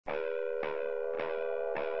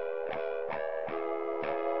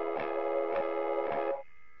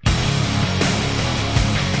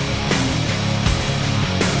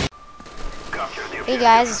Hey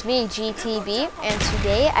guys, it's me, GTB, and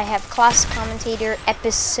today I have Class Commentator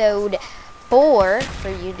episode 4 for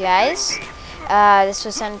you guys. This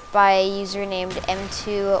was sent by a user named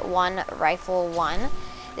M21Rifle1.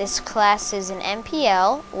 This class is an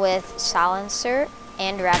MPL with silencer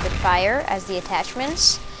and rapid fire as the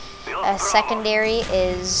attachments. Secondary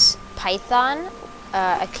is Python,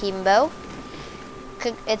 Akimbo.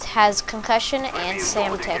 It has concussion and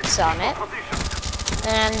Samtex on it.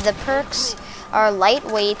 And the perks are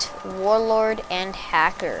lightweight, warlord, and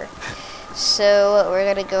hacker. So we're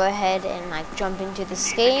gonna go ahead and jump into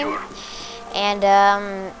this game. And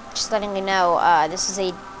just letting you know, this is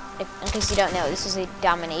in case you don't know, this is a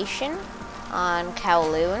domination on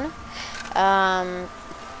Kowloon. I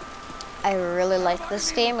really like this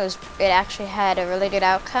game. It actually had a really good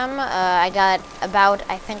outcome. I got about,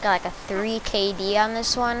 I think, like a 3 KD on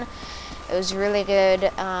this one. It was really good.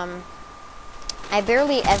 I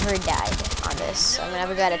barely ever died on this. I mean,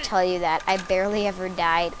 I've got to tell you that. I barely ever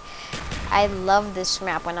died. I loved this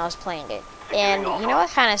map when I was playing it. And you know what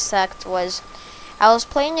kind of sucked was, I was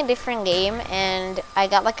playing a different game and I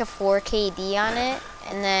got like a 4 KD on it.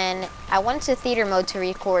 And then I went to theater mode to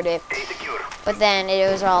record it. But then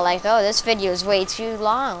it was all like, oh, this video is way too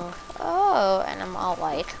long. Oh, and I'm all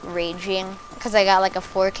like raging because I got like a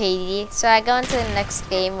 4 KD. So I go into the next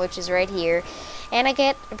game, which is right here. And I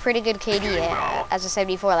get a pretty good KD, as I said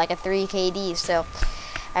before, like a 3 KD, so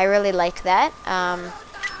I really like that.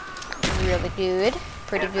 Really good,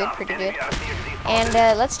 pretty good. And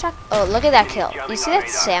let's talk, oh, look at that kill. You see that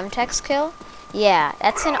Samtex kill? Yeah,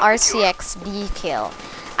 that's an RCXD kill.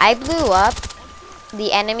 I blew up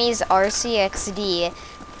the enemy's RCXD,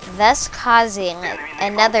 thus causing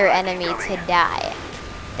another enemy to die.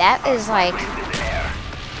 That is like,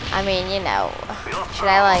 I mean, you know, should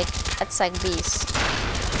I like, that's like beast.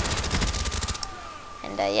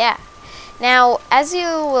 And yeah. Now, as you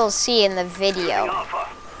will see in the video,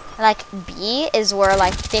 like B is where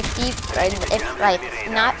like 50, if like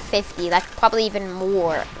not 50, like probably even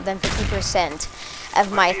more than 50%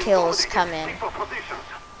 of my kills come in.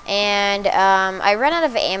 And I run out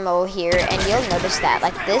of ammo here, and you'll notice that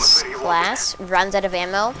like this class runs out of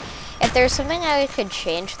ammo. If there's something I could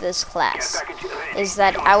change to this class, is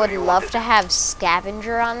that I would love to have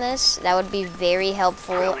scavenger on this. That would be very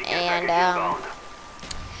helpful, and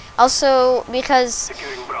also because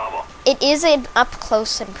it is an up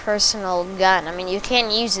close and personal gun. I mean, you can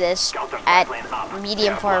use this at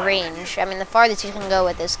medium far range. I mean, the farthest you can go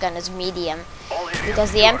with this gun is medium, because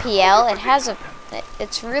the MPL,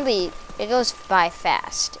 it goes by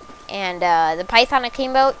fast. And the Python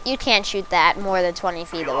Akimbo, you can't shoot that more than 20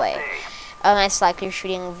 feet away. Unless like you're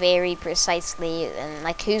shooting very precisely, and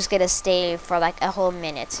like who's gonna stay for like a whole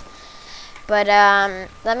minute. But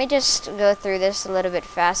let me just go through this a little bit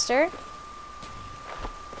faster.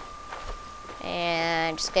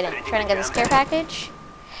 And just trying to get this care package.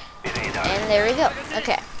 And there we go.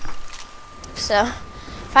 Okay. So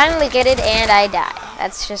finally get it, and I die.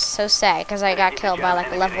 That's just so sad because I got killed by like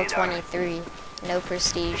level 23. No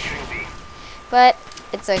prestige. But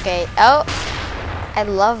it's okay. Oh, I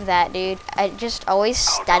love that, dude. I just always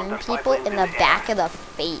stun people in the back of the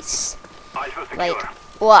face. Like,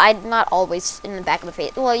 well, I'm not always in the back of the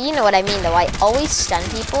face. Well, you know what I mean, though. I always stun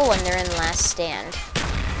people when they're in last stand.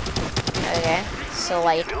 Okay, so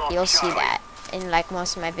like you'll see that in like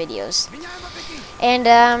most of my videos. And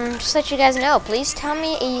just let you guys know, please tell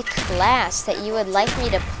me a class that you would like me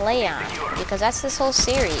to play on, because that's this whole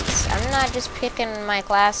series. I'm not just picking my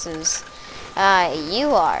classes,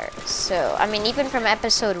 you are. So I mean, even from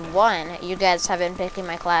episode 1 you guys have been picking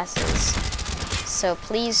my classes, so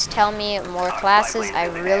please tell me more classes. I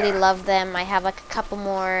really love them. I have like a couple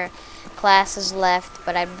more classes left,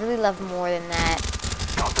 but I'd really love more than that.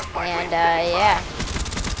 And yeah,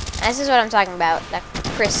 this is what I'm talking about, that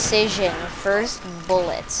precision first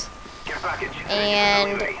bullet.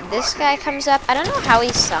 And this guy comes up. I don't know how he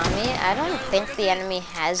saw me. I don't think the enemy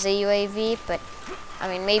has a UAV, but I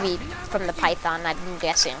mean, maybe from the Python, I'm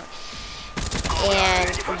guessing.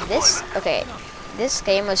 And this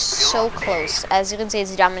game was so close. As you can see,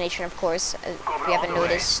 it's a domination, of course. If you haven't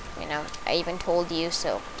noticed, you know, I even told you,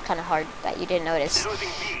 so it's kind of hard that you didn't notice.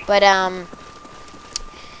 But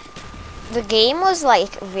the game was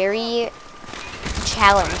like very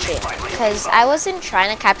challenging because I wasn't trying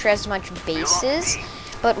to capture as much bases,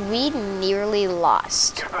 but we nearly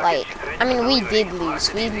lost. Like, I mean, we did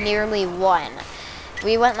lose. We nearly won.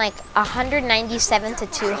 We went like 197 to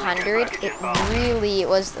 200. It really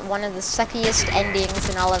was one of the suckiest endings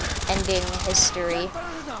in all of ending history.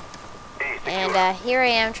 And here I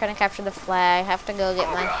am trying to capture the flag. I have to go get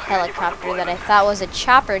my helicopter that I thought was a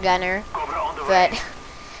chopper gunner. but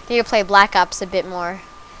you can play Black Ops a bit more.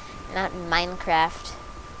 Not Minecraft.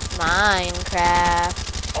 Minecraft.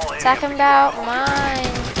 Talking about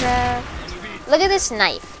Minecraft. Look at this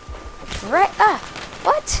knife. Right,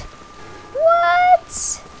 what?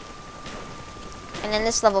 What? And then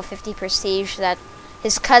this level 50 prestige that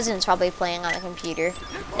his cousin's probably playing on the computer.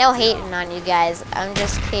 No hating on you guys. I'm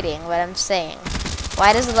just kidding what I'm saying.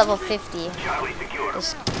 Why does the level 50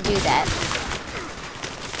 just do that?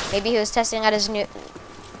 Maybe he was testing out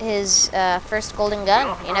his first golden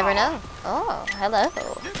gun. You never know. Oh, hello.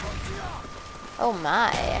 Oh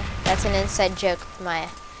my. That's an inside joke with my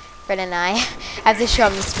friend and I. I have to show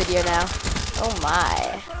him this video now. Oh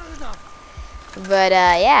my. But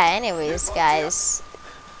yeah, anyways, guys.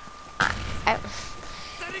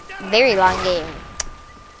 Very long game.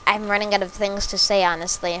 I'm running out of things to say,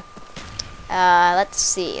 honestly. Let's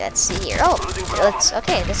see here. Oh,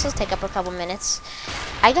 okay, this will take up a couple minutes.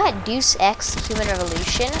 I got Deus Ex Human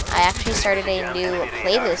Revolution. I actually started a new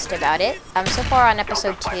playlist about it. I'm so far on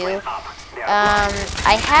episode 2.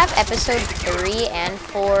 I have episode 3 and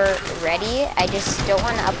 4 ready. I just don't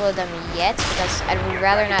want to upload them yet because I'd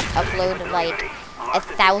rather not upload like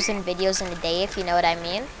 1,000 videos in a day, if you know what I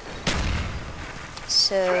mean.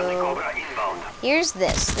 So here's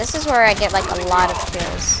this. This is where I get like a lot of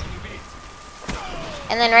kills.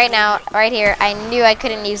 And then right now, right here, I knew I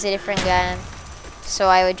couldn't use a different gun, so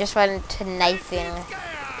I would just went to knifing,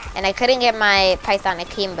 and I couldn't get my Python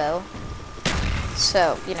Akimbo.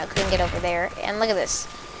 So, you know, couldn't get over there. And look at this.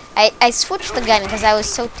 I switched the gun because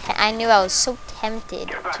I knew I was so tempted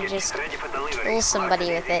to just kill somebody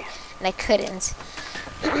with it, and I couldn't.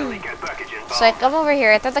 So I come over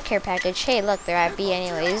here, I thought the care package, hey look, they're at B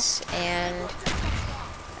anyways, and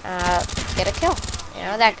get a kill. You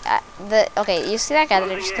know, that, okay, you see that guy that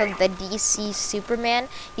I just killed, the DC Superman?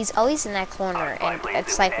 He's always in that corner, and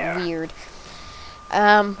it's like weird.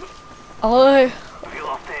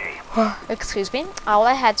 Excuse me. All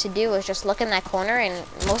I had to do was just look in that corner and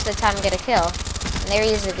most of the time get a kill. And there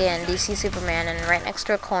he is again, DC Superman, and right next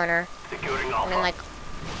to a corner. And then like,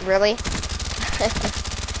 really?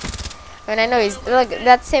 I mean, I know he's, look,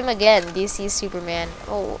 that's him again, DC Superman.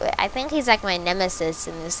 Oh, I think he's like my nemesis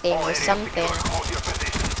in this game or something.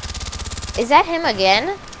 Is that him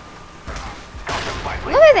again?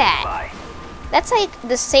 Look at that! That's like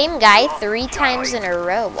the same guy 3 times in a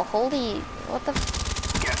row. Holy, what the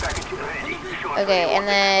okay, and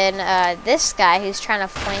then this guy who's trying to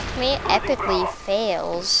flank me epically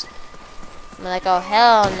fails. I'm like, oh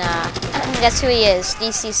hell nah. Guess who he is?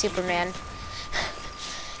 DC Superman.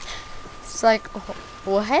 It's like,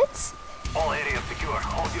 what?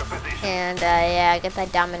 And yeah, I get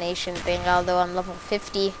that domination thing, although I'm level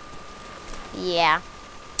 50. Yeah.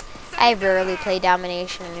 I rarely play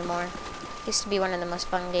domination anymore. Used to be one of the most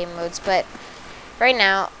fun game modes, but right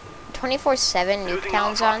now 24/7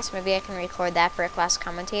 Nuketown's on, so maybe I can record that for a class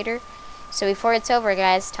commentator. So before it's over,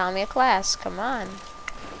 guys, tell me a class. Come on.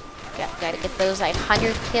 Gotta get those like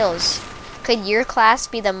 100 kills. Could your class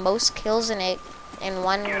be the most kills in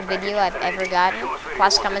one video I've ever gotten?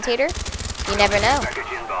 Class commentator? You never know.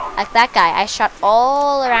 Like that guy, I shot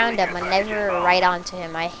all around him and never right onto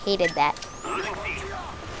him. I hated that.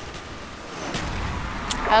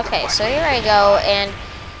 Okay, so here I go, and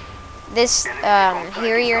this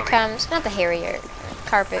Harrier comes, not the Harrier,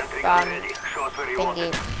 carpet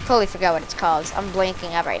thingy, totally forgot what it's called. I'm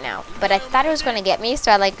blanking out right now. But I thought it was going to get me,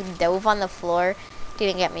 so I like dove on the floor.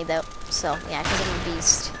 Didn't get me though, so yeah, because I'm a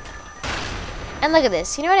beast. And look at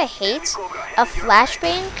this, you know what I hate? A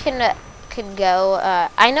flashbang could go,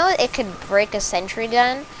 I know it could break a sentry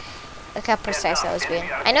gun. Look how precise I was being.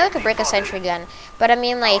 I know it could break a sentry gun, but I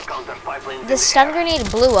mean like, the stun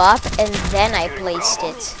grenade blew up and then I placed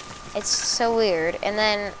it. It's so weird. And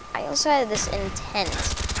then I also had this intent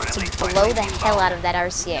to blow the hell out of that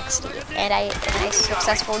RCXD, and I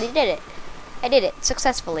successfully did it. I did it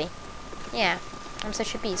successfully. Yeah, I'm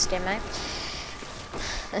such a beast, am I?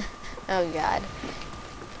 Oh god.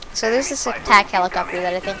 So there's this attack helicopter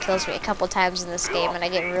that I think kills me a couple times in this game, and I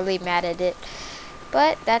get really mad at it.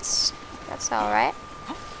 But that's alright.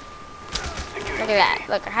 Look at that.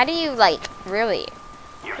 Look, how do you, like, really?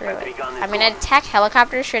 I mean, an attack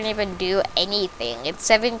helicopter shouldn't even do anything. It's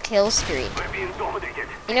 7 kill streak.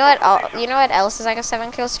 You know what else is like a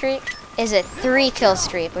 7 kill streak? Is a 3 kill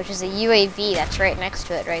streak, which is a UAV that's right next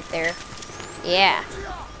to it right there. Yeah.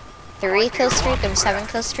 3 kill streak and 7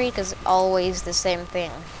 kill streak is always the same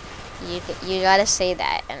thing. You gotta say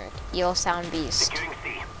that and you'll sound beast.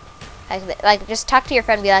 Like just talk to your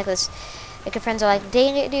friend and be like this. Like your friends are like,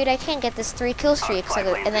 dang it, dude, I can't get this 3 kill streak.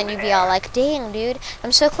 So, and then you'd be all like, dang, dude,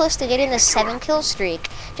 I'm so close to getting this 7 kill streak.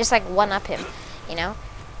 Just like one up him, you know?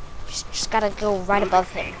 Just gotta go right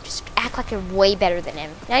above him. Just act like you're way better than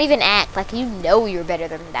him. Not even act, like you know you're better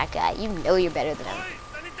than that guy. You know you're better than him.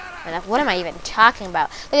 And like, what am I even talking about?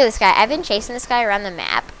 Look at this guy. I've been chasing this guy around the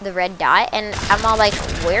map, the red dot, and I'm all like,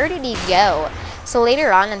 where did he go? So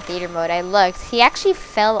later on in theater mode, I looked. He actually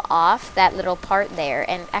fell off that little part there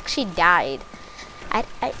and actually died. I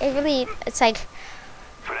really, it's like,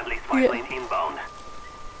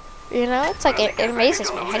 you know, it's like, it amazes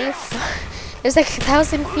me. How do you there's like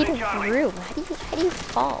 1,000 feet of room. How do you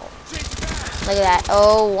fall? Look at that.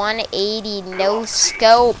 Oh, 180, no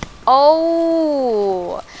scope.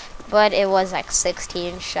 Oh, but it was like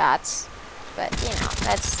 16 shots. But you know,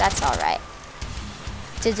 that's all right.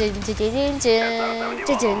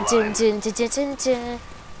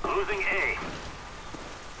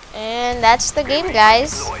 And that's the game,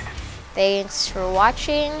 guys. Thanks for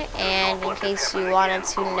watching, and in case you wanted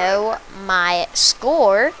to know my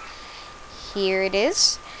score, here it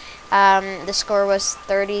is. The score was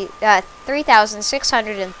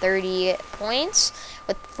 3,630 points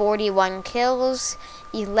with 41 kills,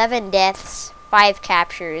 11 deaths, 5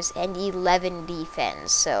 captures, and 11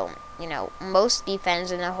 defense. So, you know, most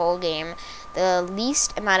defense in the whole game, the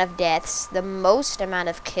least amount of deaths, the most amount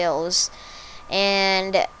of kills,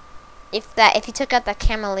 and if you took out the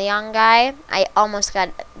chameleon guy, I almost got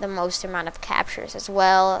the most amount of captures as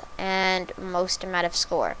well, and most amount of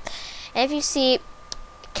score. And if you see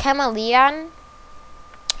chameleon,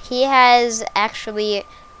 he has actually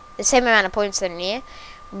the same amount of points than me,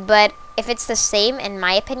 but if it's the same, in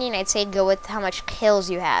my opinion, I'd say go with how much kills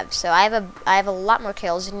you have. So I have a lot more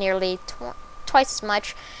kills, nearly twice as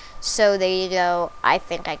much. So there you go. I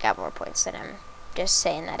think I got more points than him. Just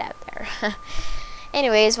saying that out there.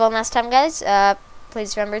 Anyways, one last time, guys.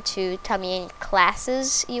 Please remember to tell me any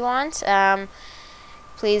classes you want.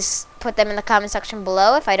 Please put them in the comment section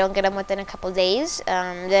below. If I don't get them within a couple days,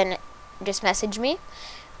 then just message me,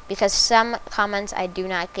 because some comments I do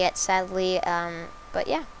not get, sadly. But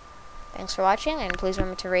yeah, thanks for watching, and please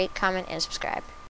remember to rate, comment, and subscribe.